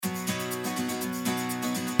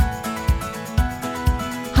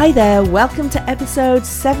Hi there, welcome to episode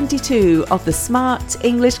 72 of the Smart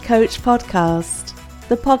English Coach podcast,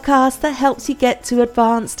 the podcast that helps you get to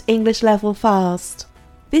advanced English level fast.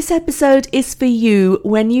 This episode is for you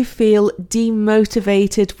when you feel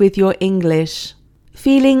demotivated with your English.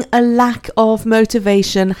 Feeling a lack of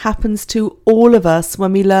motivation happens to all of us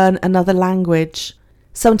when we learn another language.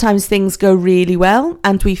 Sometimes things go really well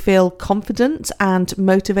and we feel confident and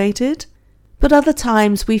motivated. But other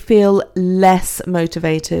times we feel less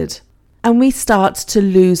motivated and we start to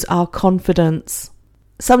lose our confidence.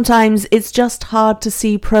 Sometimes it's just hard to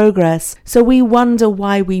see progress, so we wonder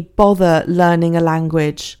why we bother learning a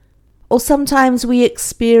language. Or sometimes we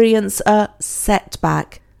experience a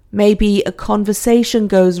setback. Maybe a conversation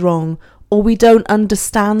goes wrong or we don't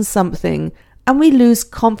understand something and we lose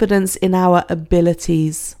confidence in our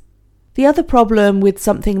abilities. The other problem with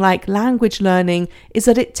something like language learning is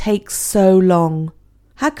that it takes so long.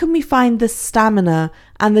 How can we find the stamina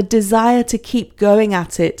and the desire to keep going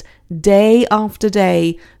at it day after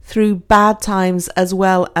day through bad times as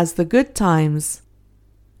well as the good times?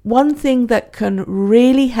 One thing that can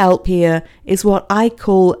really help here is what I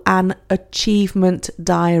call an achievement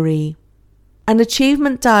diary. An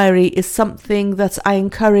achievement diary is something that I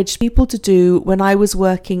encouraged people to do when I was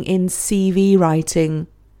working in CV writing.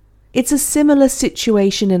 It's a similar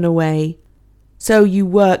situation in a way. So you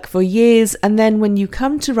work for years and then when you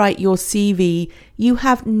come to write your CV, you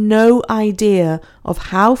have no idea of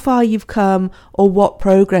how far you've come or what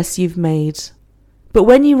progress you've made. But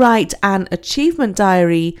when you write an achievement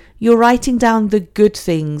diary, you're writing down the good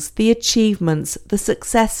things, the achievements, the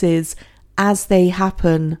successes as they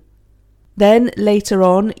happen. Then later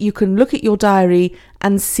on, you can look at your diary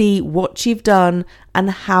and see what you've done and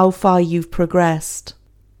how far you've progressed.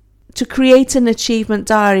 To create an achievement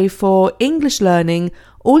diary for English learning,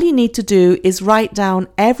 all you need to do is write down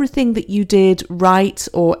everything that you did right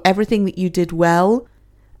or everything that you did well,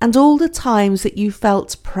 and all the times that you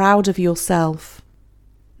felt proud of yourself.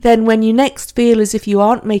 Then when you next feel as if you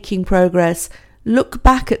aren't making progress, look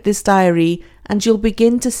back at this diary and you'll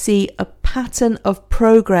begin to see a pattern of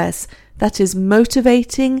progress that is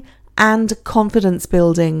motivating and confidence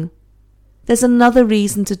building. There's another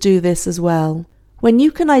reason to do this as well. When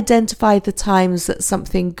you can identify the times that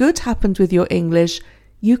something good happened with your English,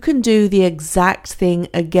 you can do the exact thing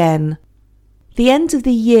again. The end of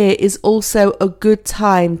the year is also a good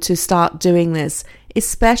time to start doing this,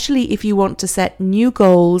 especially if you want to set new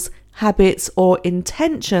goals, habits, or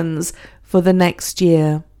intentions for the next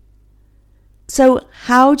year. So,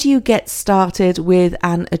 how do you get started with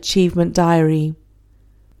an achievement diary?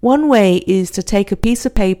 One way is to take a piece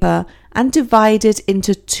of paper and divide it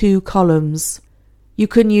into 2 columns. You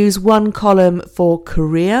can use one column for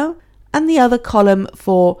career and the other column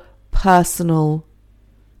for personal.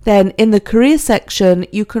 Then in the career section,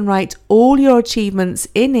 you can write all your achievements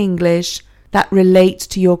in English that relate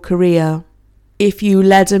to your career. If you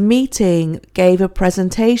led a meeting, gave a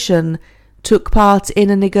presentation, took part in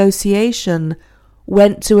a negotiation,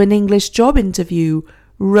 went to an English job interview,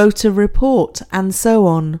 wrote a report, and so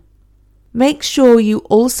on. Make sure you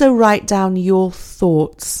also write down your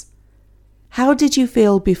thoughts. How did you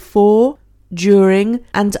feel before, during,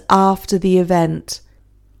 and after the event?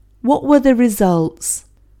 What were the results?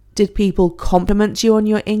 Did people compliment you on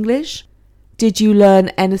your English? Did you learn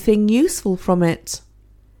anything useful from it?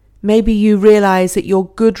 Maybe you realize that your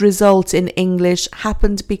good result in English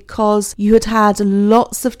happened because you had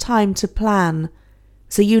lots of time to plan.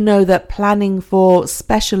 So you know that planning for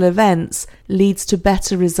special events leads to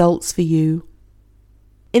better results for you.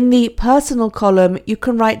 In the personal column, you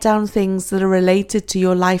can write down things that are related to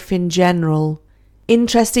your life in general.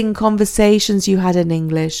 Interesting conversations you had in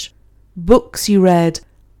English, books you read,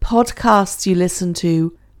 podcasts you listened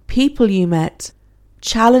to, people you met,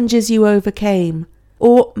 challenges you overcame,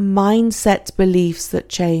 or mindset beliefs that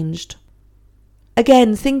changed.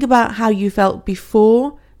 Again, think about how you felt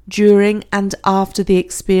before, during, and after the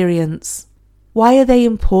experience. Why are they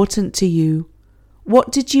important to you?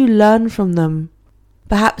 What did you learn from them?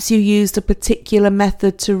 Perhaps you used a particular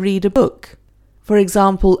method to read a book. For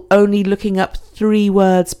example, only looking up 3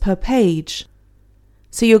 words per page.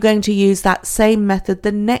 So you're going to use that same method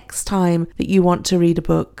the next time that you want to read a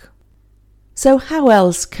book. So how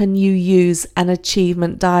else can you use an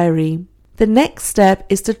achievement diary? The next step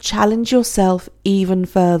is to challenge yourself even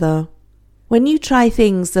further. When you try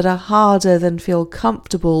things that are harder than feel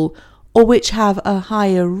comfortable or which have a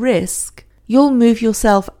higher risk, you'll move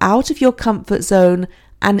yourself out of your comfort zone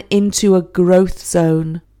and into a growth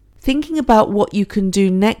zone. Thinking about what you can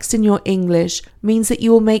do next in your English means that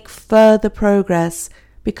you will make further progress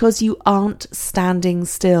because you aren't standing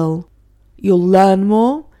still. You'll learn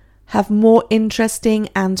more have more interesting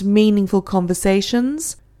and meaningful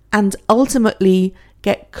conversations, and ultimately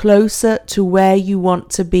get closer to where you want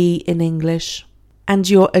to be in English. And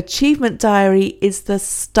your achievement diary is the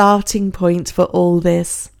starting point for all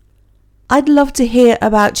this. I'd love to hear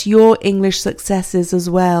about your English successes as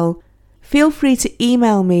well. Feel free to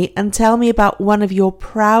email me and tell me about one of your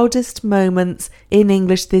proudest moments in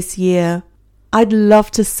English this year. I'd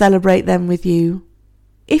love to celebrate them with you.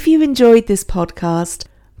 If you enjoyed this podcast,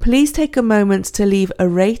 please take a moment to leave a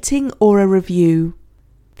rating or a review.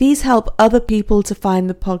 These help other people to find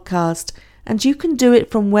the podcast, and you can do it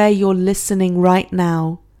from where you're listening right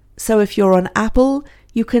now. So if you're on Apple,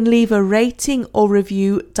 you can leave a rating or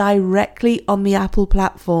review directly on the Apple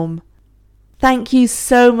platform. Thank you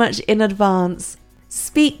so much in advance.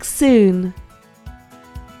 Speak soon.